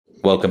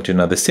Welcome to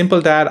another Simple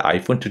Dad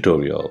iPhone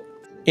tutorial.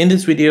 In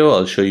this video,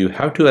 I'll show you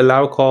how to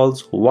allow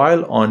calls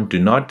while on Do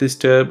Not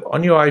Disturb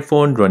on your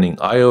iPhone running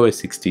iOS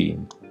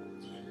 16.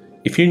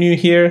 If you're new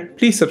here,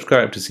 please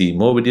subscribe to see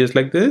more videos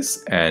like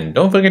this and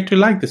don't forget to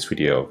like this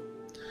video.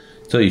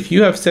 So if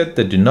you have set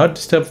the Do Not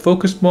Disturb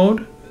focus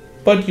mode,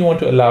 but you want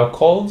to allow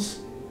calls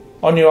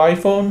on your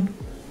iPhone,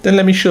 then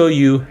let me show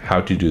you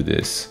how to do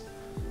this.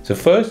 So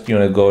first, you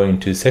want to go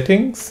into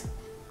Settings.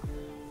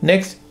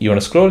 Next, you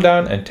want to scroll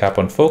down and tap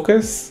on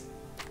Focus.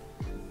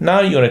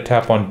 Now you want to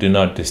tap on Do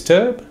Not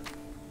Disturb.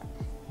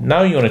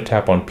 Now you want to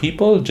tap on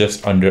People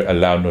just under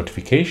Allow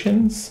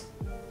Notifications.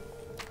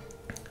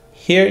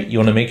 Here you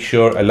want to make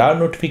sure Allow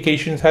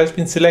Notifications has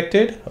been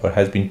selected or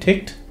has been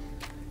ticked.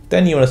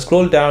 Then you want to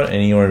scroll down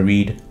and you want to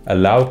read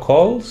Allow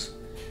Calls.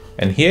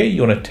 And here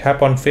you want to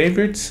tap on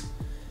Favorites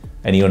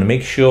and you want to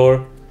make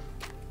sure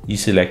you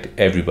select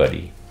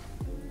Everybody.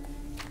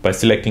 By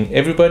selecting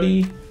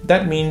Everybody,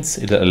 that means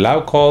it'll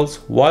allow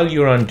calls while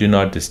you're on Do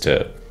Not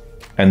Disturb.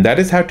 And that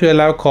is how to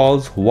allow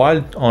calls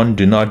while on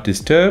Do Not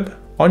Disturb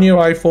on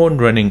your iPhone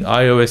running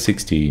iOS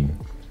 16.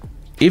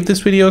 If this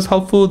video is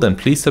helpful, then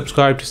please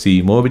subscribe to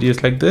see more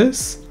videos like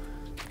this.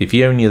 If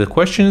you have any other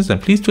questions, then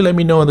please do let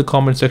me know in the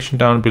comment section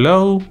down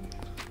below.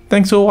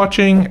 Thanks for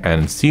watching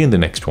and see you in the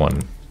next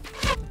one.